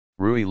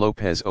Ruy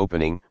Lopez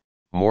opening,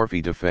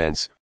 Morphy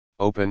defense,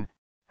 open,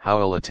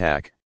 Howell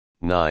attack,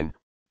 9,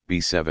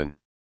 b7.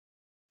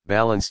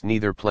 Balanced,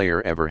 neither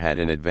player ever had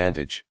an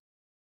advantage.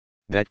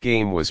 That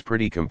game was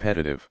pretty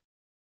competitive.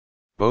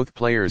 Both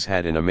players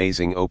had an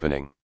amazing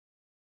opening.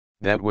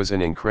 That was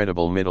an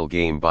incredible middle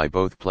game by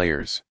both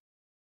players.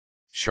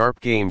 Sharp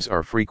games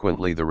are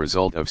frequently the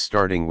result of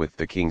starting with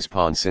the king's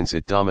pawn, since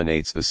it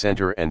dominates the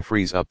center and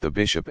frees up the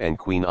bishop and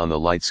queen on the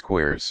light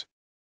squares.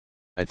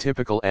 A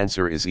typical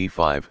answer is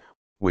e5,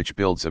 which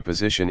builds a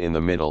position in the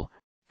middle,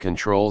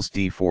 controls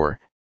d4,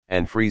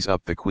 and frees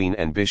up the queen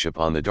and bishop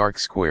on the dark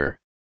square.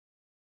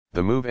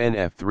 The move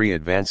nf3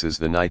 advances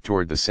the knight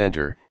toward the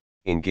center,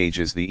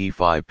 engages the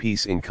e5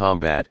 piece in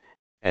combat,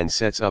 and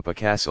sets up a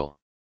castle.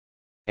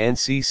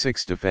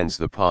 nc6 defends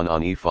the pawn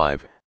on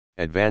e5,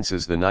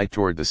 advances the knight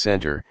toward the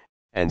center,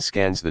 and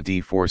scans the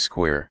d4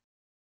 square.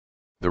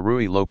 The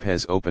Ruy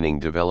Lopez opening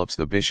develops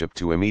the bishop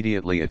to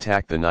immediately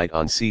attack the knight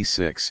on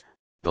c6,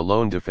 the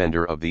lone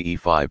defender of the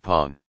e5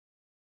 pawn.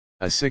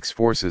 a6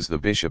 forces the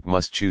bishop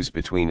must choose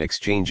between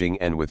exchanging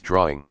and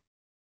withdrawing.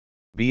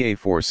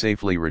 ba4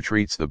 safely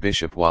retreats the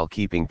bishop while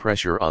keeping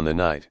pressure on the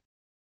knight.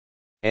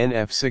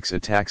 nf6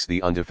 attacks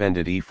the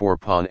undefended e4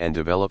 pawn and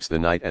develops the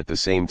knight at the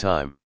same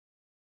time.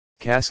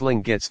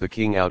 Castling gets the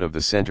king out of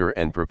the center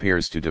and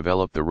prepares to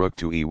develop the rook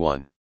to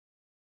e1.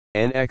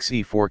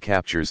 nxe4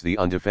 captures the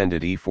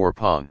undefended e4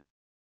 pawn.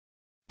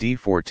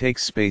 d4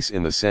 takes space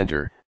in the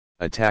center,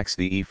 attacks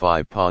the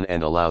e5 pawn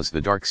and allows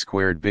the dark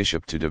squared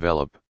bishop to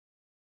develop.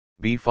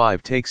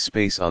 b5 takes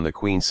space on the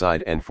queen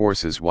side and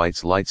forces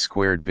white's light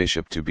squared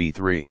bishop to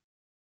b3.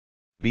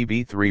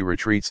 bb3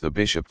 retreats the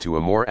bishop to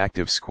a more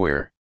active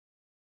square.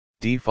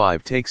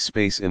 d5 takes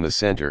space in the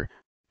center,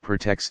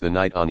 protects the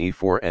knight on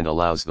e4 and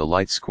allows the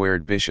light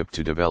squared bishop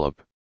to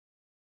develop.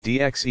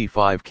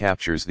 dxe5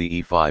 captures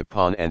the e5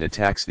 pawn and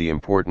attacks the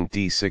important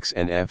d6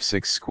 and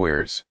f6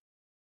 squares.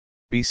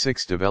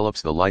 b6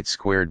 develops the light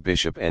squared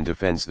bishop and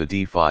defends the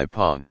d5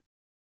 pawn.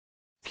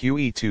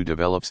 qe2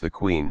 develops the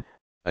queen,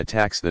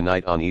 attacks the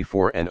knight on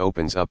e4 and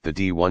opens up the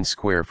d1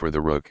 square for the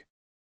rook.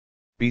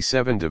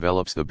 b7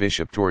 develops the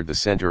bishop toward the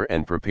center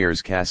and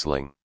prepares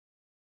castling.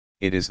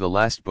 It is the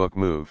last book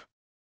move.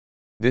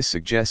 This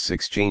suggests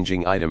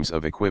exchanging items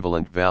of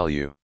equivalent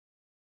value.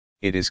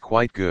 It is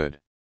quite good.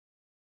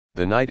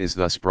 The knight is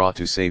thus brought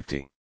to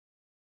safety.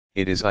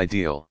 It is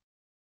ideal.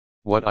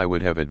 What I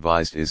would have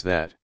advised is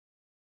that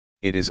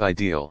it is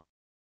ideal.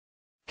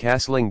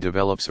 Castling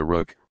develops a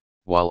rook,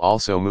 while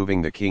also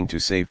moving the king to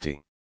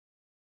safety.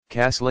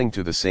 Castling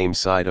to the same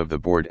side of the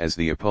board as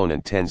the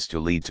opponent tends to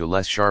lead to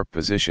less sharp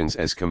positions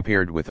as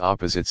compared with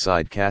opposite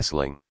side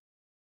castling.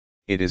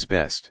 It is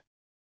best.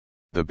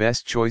 The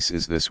best choice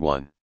is this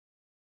one.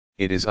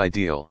 It is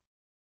ideal.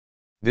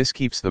 This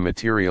keeps the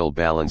material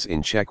balance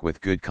in check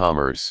with good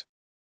commerce.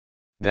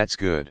 That's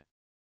good.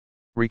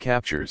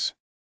 Recaptures.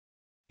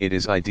 It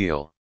is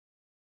ideal.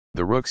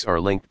 The rooks are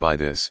linked by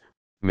this,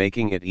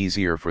 making it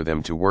easier for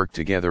them to work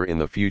together in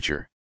the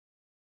future.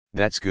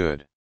 That's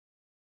good.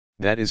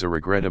 That is a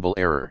regrettable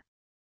error.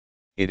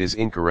 It is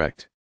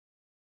incorrect.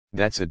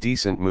 That's a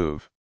decent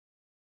move.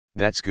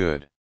 That's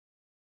good.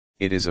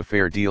 It is a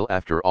fair deal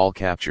after all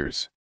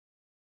captures.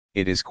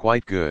 It is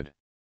quite good.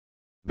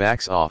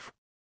 Backs off.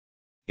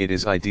 It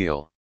is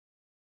ideal.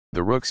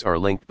 The rooks are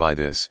linked by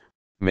this,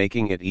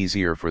 making it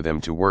easier for them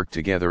to work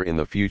together in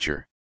the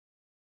future.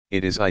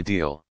 It is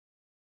ideal.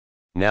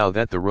 Now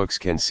that the rooks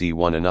can see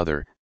one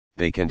another,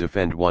 they can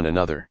defend one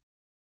another.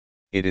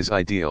 It is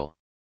ideal.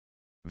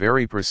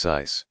 Very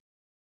precise.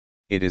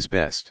 It is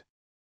best.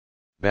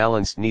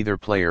 Balanced, neither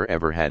player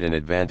ever had an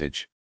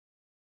advantage.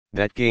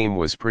 That game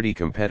was pretty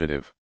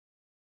competitive.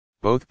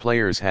 Both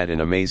players had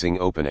an amazing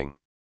opening.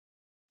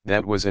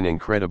 That was an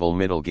incredible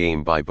middle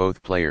game by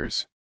both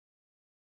players.